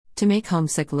To make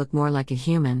Homesick look more like a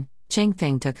human, Cheng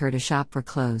Feng took her to shop for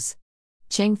clothes.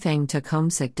 Cheng Feng took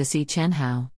Homesick to see Chen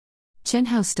Hao. Chen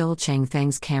Hao stole Cheng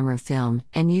Feng's camera film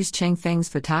and used Cheng Feng's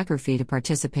photography to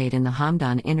participate in the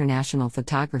Hamdan International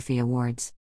Photography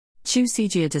Awards. Chu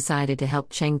Xijia decided to help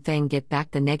Cheng Feng get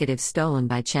back the negatives stolen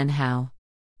by Chen Hao.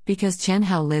 Because Chen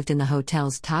Hao lived in the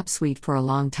hotel's top suite for a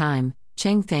long time,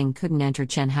 Cheng Feng couldn't enter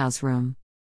Chen Hao's room.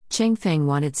 Cheng Feng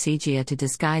wanted Xijia to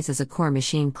disguise as a core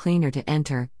machine cleaner to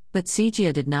enter, but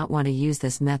Xijia did not want to use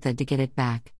this method to get it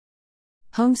back.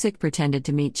 Homesick pretended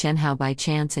to meet Chen Hao by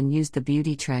chance and used the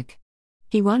beauty trick.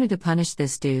 He wanted to punish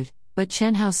this dude, but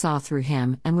Chen Hao saw through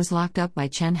him and was locked up by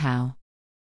Chen Hao.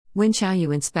 When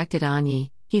Xiaoyu inspected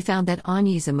Anyi, he found that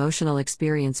Anyi's emotional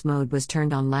experience mode was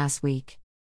turned on last week.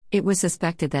 It was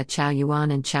suspected that Chao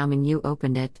Yuan and Chao Mingyu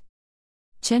opened it.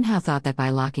 Chen Hao thought that by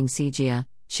locking Xijia,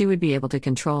 she would be able to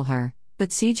control her, but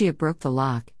Xijia broke the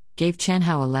lock, gave Chen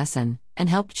Hao a lesson, and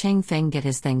helped Cheng Feng get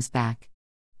his things back.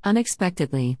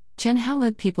 Unexpectedly, Chen Hao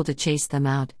led people to chase them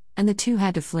out, and the two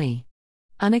had to flee.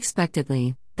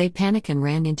 Unexpectedly, they panicked and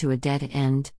ran into a dead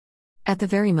end. At the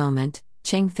very moment,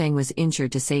 Cheng Feng was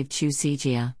injured to save Chu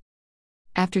Xijia.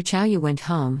 After Chao Yu went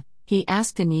home, he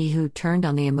asked Anyi who turned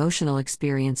on the emotional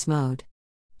experience mode.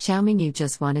 Chao Mingyu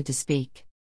just wanted to speak.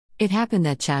 It happened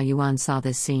that Chao Yuan saw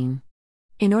this scene.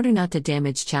 In order not to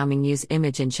damage Chao Mingyu's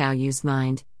image in Chao Yu's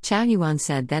mind, Chao Yuan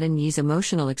said that Anyi's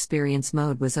emotional experience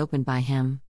mode was opened by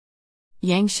him.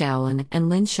 Yang Shaolin and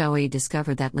Lin Shuai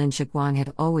discovered that Lin Shiguang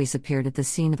had always appeared at the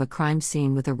scene of a crime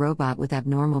scene with a robot with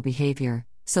abnormal behavior,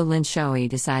 so Lin Shuai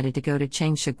decided to go to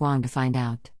Cheng Shiguang to find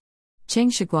out. Cheng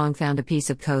Shiguang found a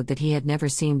piece of code that he had never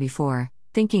seen before,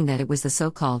 thinking that it was the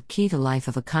so-called key to life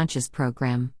of a conscious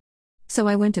program. So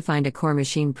I went to find a core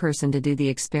machine person to do the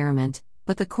experiment,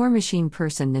 but the core machine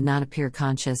person did not appear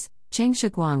conscious. Cheng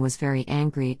Shiguang was very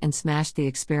angry and smashed the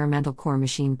experimental core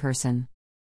machine person.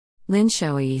 Lin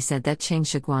Shuai said that Cheng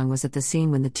Shiguang was at the scene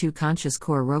when the two conscious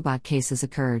core robot cases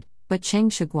occurred, but Cheng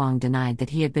Shiguang denied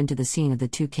that he had been to the scene of the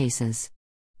two cases.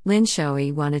 Lin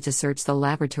Shuai wanted to search the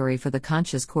laboratory for the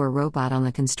conscious core robot on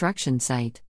the construction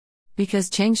site. Because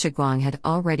Cheng Shiguang had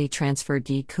already transferred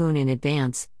Yi Kun in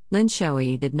advance, Lin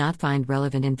Shuai did not find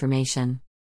relevant information.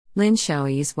 Lin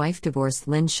Shuai's wife divorced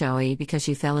Lin Shuai because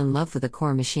she fell in love with a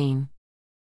core machine.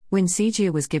 When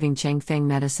Xijia was giving Cheng Feng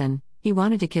medicine, he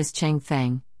wanted to kiss Cheng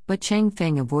Feng, but Cheng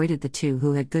Feng avoided the two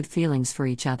who had good feelings for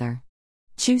each other.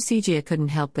 Chu Xijia couldn't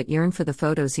help but yearn for the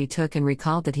photos he took and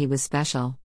recalled that he was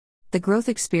special. The growth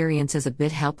experience is a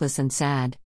bit helpless and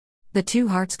sad. The two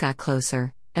hearts got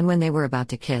closer, and when they were about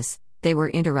to kiss, they were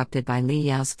interrupted by Li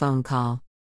Yao's phone call.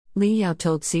 Li Yao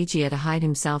told Xijia to hide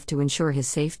himself to ensure his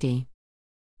safety.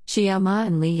 Xiao Ma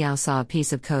and Li Yao saw a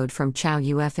piece of code from Chao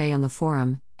Yufa on the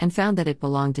forum, and found that it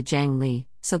belonged to Zhang Li,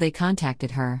 so they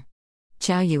contacted her.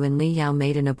 Chao Yu and Li Yao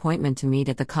made an appointment to meet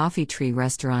at the Coffee Tree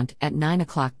restaurant at 9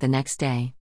 o'clock the next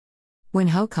day. When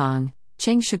Ho Kong,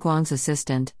 Cheng Shiguang's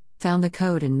assistant, found the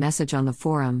code and message on the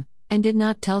forum, and did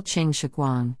not tell Cheng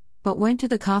Shiguang, but went to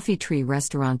the Coffee Tree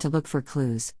restaurant to look for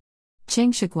clues.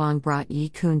 Cheng Shiguang brought Yi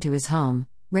Kun to his home,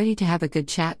 ready to have a good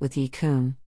chat with Yi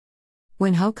Kun.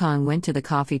 When Ho Kong went to the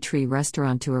Coffee Tree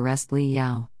restaurant to arrest Li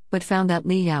Yao, but found that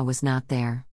Li Yao was not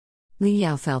there. Li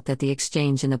Yao felt that the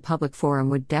exchange in the public forum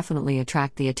would definitely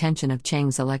attract the attention of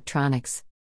Cheng's electronics.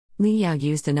 Li Yao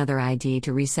used another ID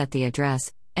to reset the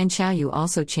address, and Chao Yu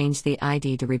also changed the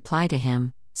ID to reply to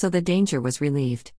him, so the danger was relieved.